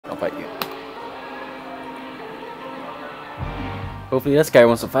Hopefully this guy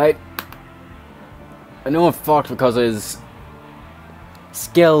wants to fight. I know I'm fucked because of his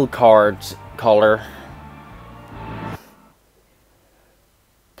skill card color.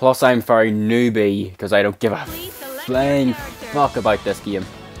 Plus I'm very newbie because I don't give a flying fuck about this game.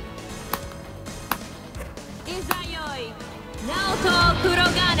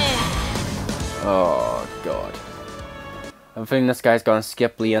 Oh god. I'm thinking this guy's gonna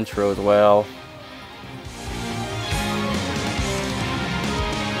skip the intro as well.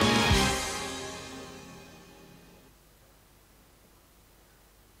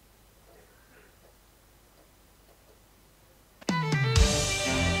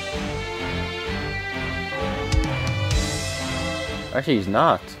 Actually, he's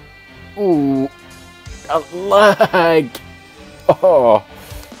not. Ooh, a lag. Oh.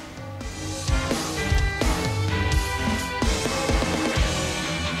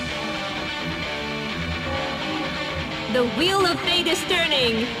 The wheel of fate is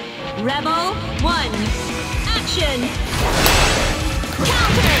turning. Rebel 1. Action.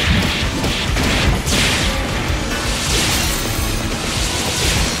 Counter.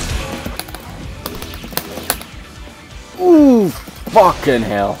 Ooh, fucking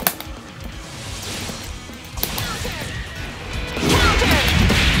hell.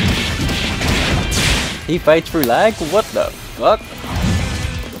 He fights through lag? What the fuck?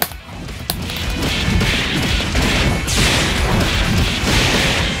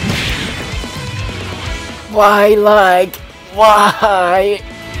 Why lag? Why?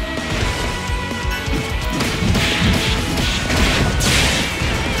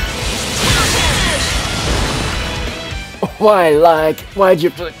 Why lag? Why'd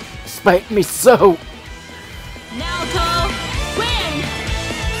you spite me so? Naoto win.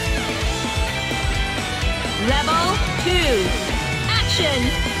 Rebel 2. Action.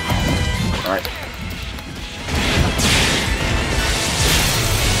 Alright.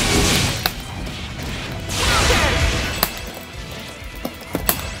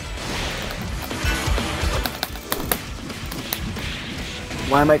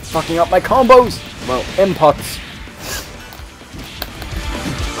 Why am I fucking up my combos? Well, inputs.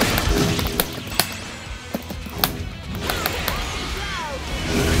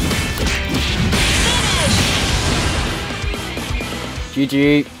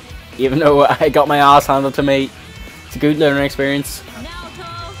 GG. Even though I got my ass handed to me, it's a good learning experience.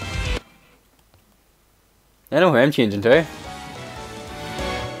 I know who I'm changing to.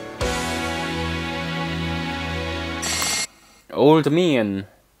 Old me, and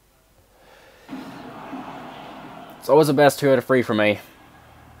it's always the best 2 out of 3 for me.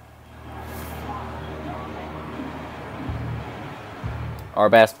 Our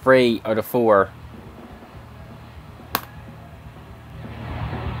best 3 out of 4.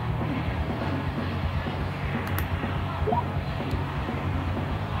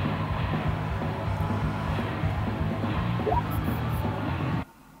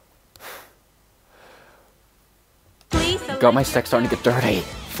 God, my stick's starting to get dirty.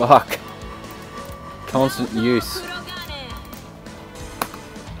 Fuck. Constant use.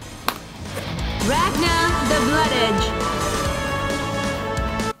 Ragna the Blood Edge.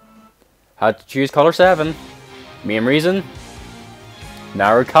 Had to choose color 7. Main reason?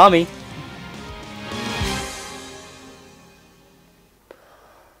 Narukami.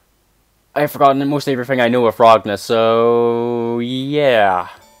 I've forgotten most everything I know of Ragna, so yeah.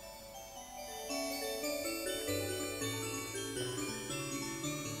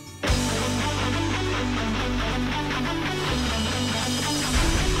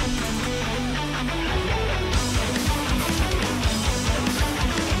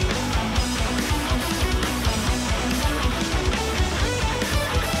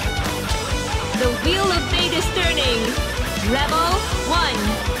 The wheel of fate is turning. Rebel 1.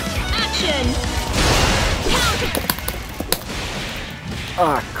 Action. Counter.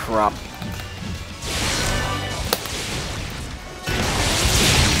 Ah, crap.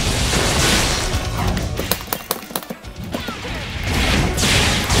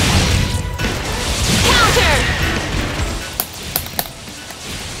 Counter.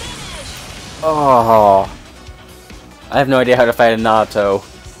 Oh. I have no idea how to fight a Naruto.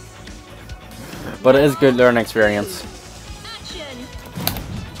 But it is good learning experience. Action.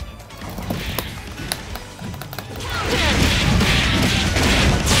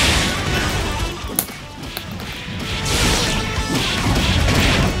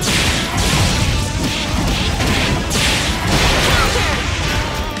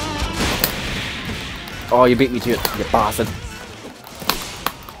 Oh, you beat me to it, you bastard.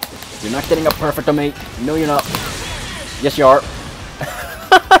 You're not getting up perfect on me. No, you're not. Yes, you are.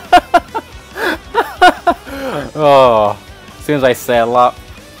 Oh, As soon as I say a lot.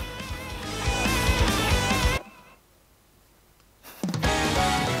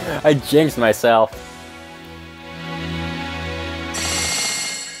 I jinxed myself.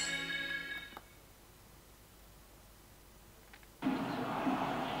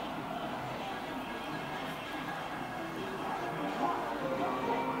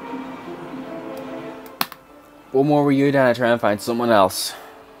 One more with you, then I try and find someone else.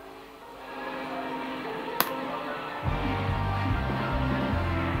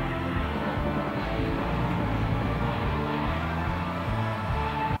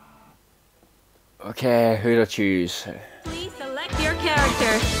 Okay, who to choose? Please select your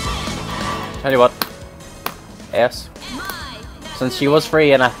character. Tell you what. S. Since she was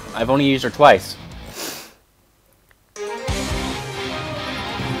free and I've only used her twice.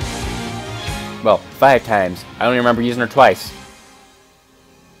 Well, 5 times. I only remember using her twice.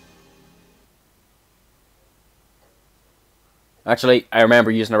 Actually, I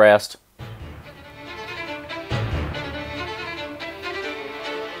remember using the rest.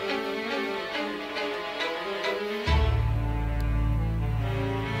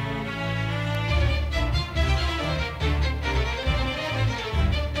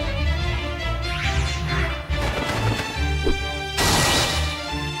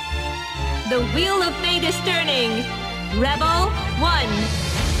 The wheel of fate is turning. Rebel 1.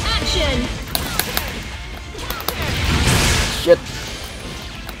 Action! Shit.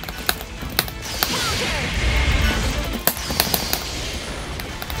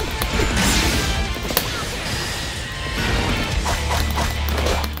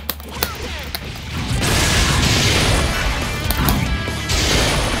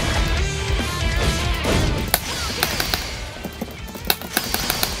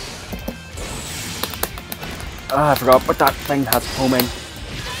 Ah, I forgot what that thing has homing.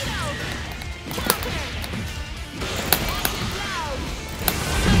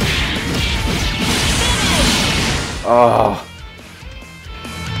 Oh.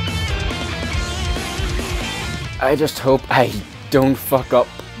 I just hope I don't fuck up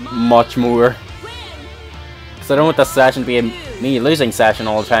much more. Because I don't want this session to be a me losing session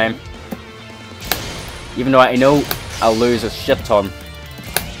all the time. Even though I know I'll lose a shit ton.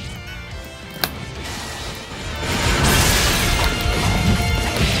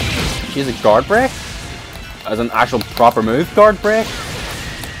 She's a guard break? As an actual proper move, guard break?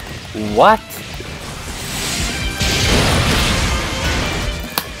 What?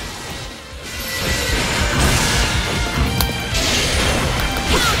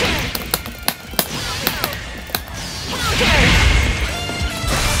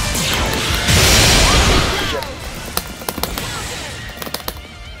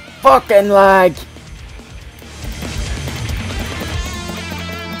 Fucking lag!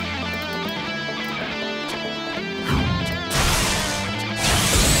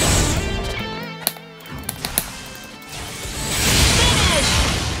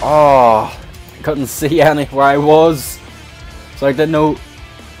 Oh, I couldn't see anywhere I was, so I didn't know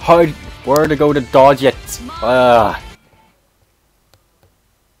where to go to dodge it. Oh,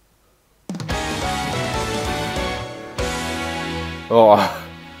 I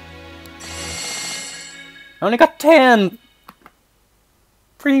only got 10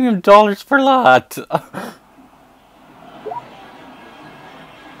 premium dollars for that.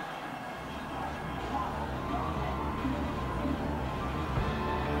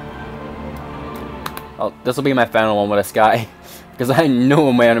 Oh, this will be my final one with this guy, because I know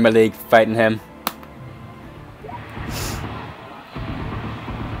I'm out of my league fighting him.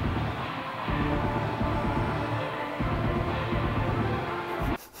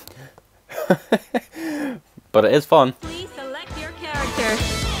 But it is fun. Please select your character.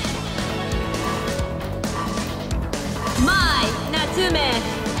 Mai Natsume.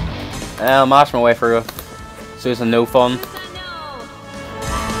 I'll mash my way through it, so it's no fun.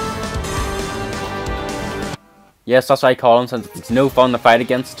 Yes, that's what I call him, since it's no fun to fight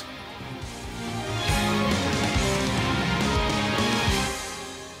against.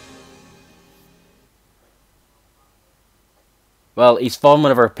 Well, he's fun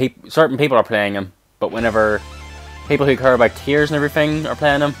whenever certain people are playing him, but whenever people who care about tiers and everything are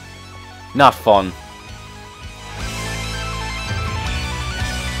playing him, not fun.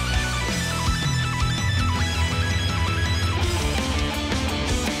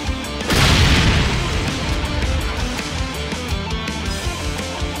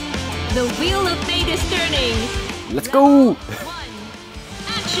 The wheel of fate is turning. Let's go! 1.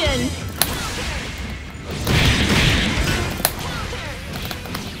 Action!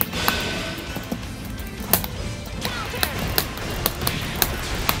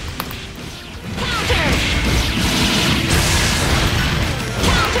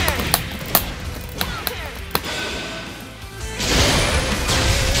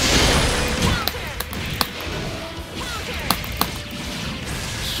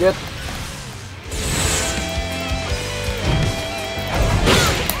 shit.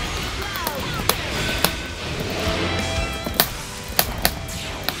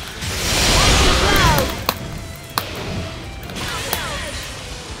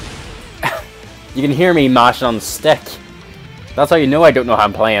 You can hear me mashing on the stick. That's how you know I don't know how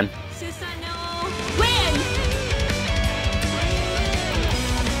I'm playing. Susanoo, win!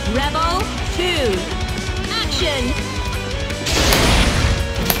 Rebel 2, action!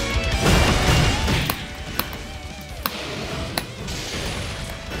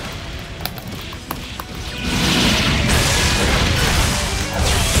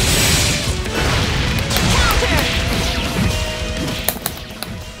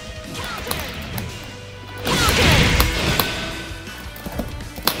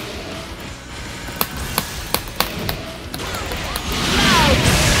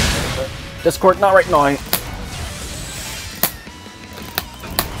 Discord, not right now.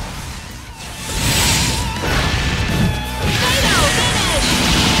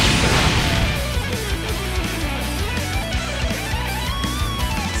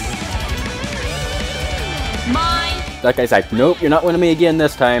 That guy's like, nope, you're not winning me again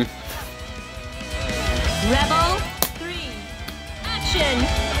this time. Rebel 3, action!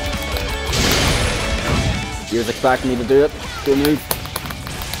 He was expecting me to do it. Do a move.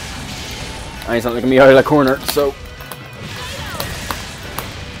 And he's not looking me out of the corner, so.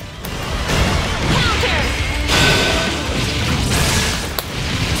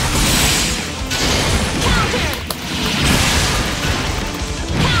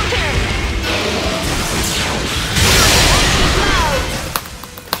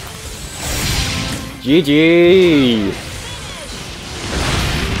 GG!